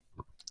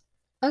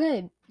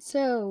Okay,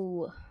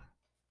 so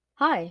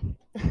hi.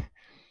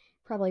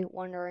 Probably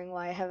wondering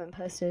why I haven't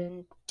posted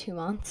in 2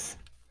 months.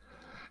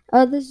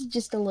 This is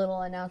just a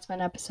little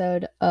announcement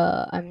episode.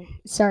 I'm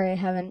sorry I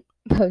haven't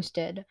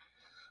posted,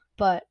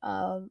 but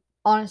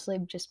honestly,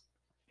 just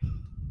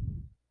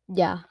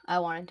yeah, I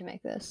wanted to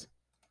make this.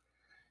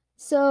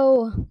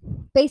 So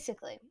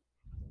basically,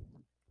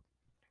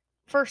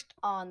 first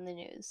on the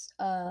news.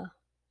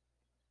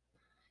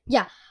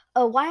 Yeah.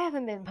 Why I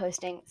haven't been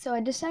posting? So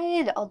I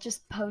decided I'll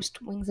just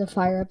post Wings of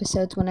Fire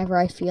episodes whenever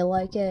I feel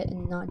like it,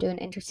 and not do an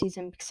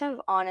interseason because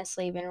I've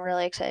honestly been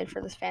really excited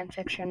for this fan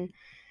fiction,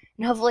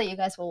 and hopefully you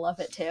guys will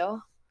love it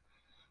too.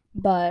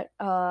 But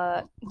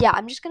yeah,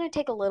 I'm just gonna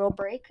take a little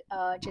break,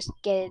 just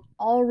get it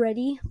all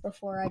ready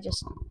before I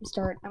just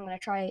start. I'm gonna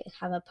try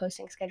have a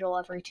posting schedule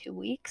every 2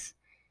 weeks.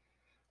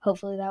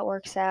 Hopefully that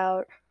works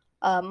out.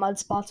 Mud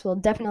spots will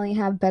definitely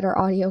have better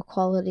audio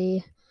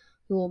quality.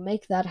 We will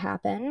make that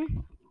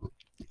happen.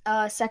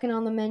 Second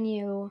on the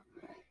menu,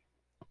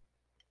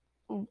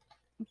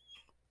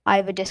 I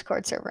have a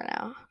Discord server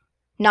now.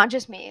 Not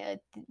just me.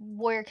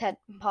 Warrior Cat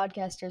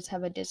podcasters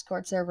have a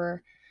Discord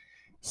server.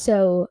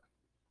 So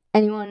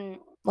anyone,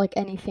 like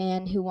any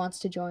fan who wants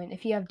to join,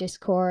 if you have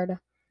Discord,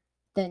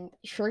 then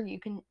sure you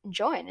can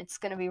join. It's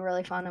gonna be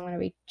really fun. I'm gonna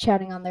be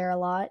chatting on there a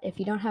lot. If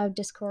you don't have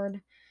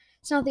Discord,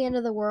 it's not the end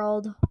of the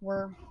world.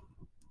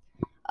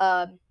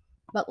 Um,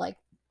 but like,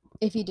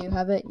 if you do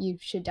have it, you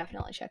should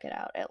definitely check it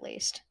out at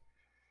least.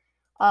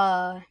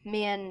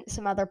 Me and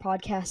some other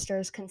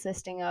podcasters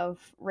consisting of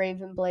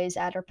Raven Blaze,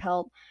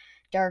 Adderpelt,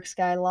 Dark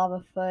Sky,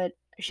 Lavafoot,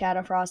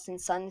 Shadowfrost, and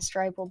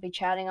Sunstripe will be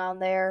chatting on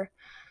there.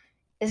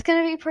 It's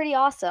gonna be pretty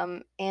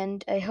awesome,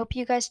 and I hope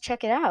you guys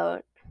check it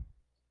out.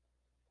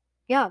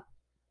 Yeah,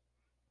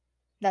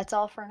 that's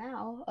all for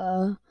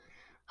now.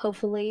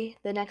 Hopefully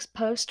the next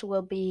post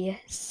will be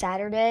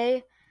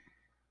Saturday,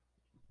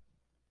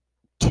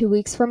 2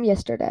 weeks from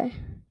yesterday.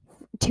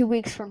 2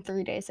 weeks from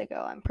 3 days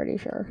ago, I'm pretty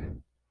sure.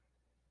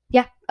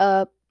 Yeah,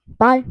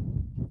 bye.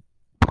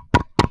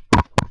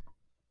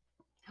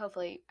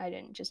 Hopefully I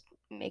didn't just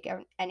make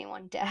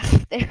anyone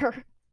deaf there.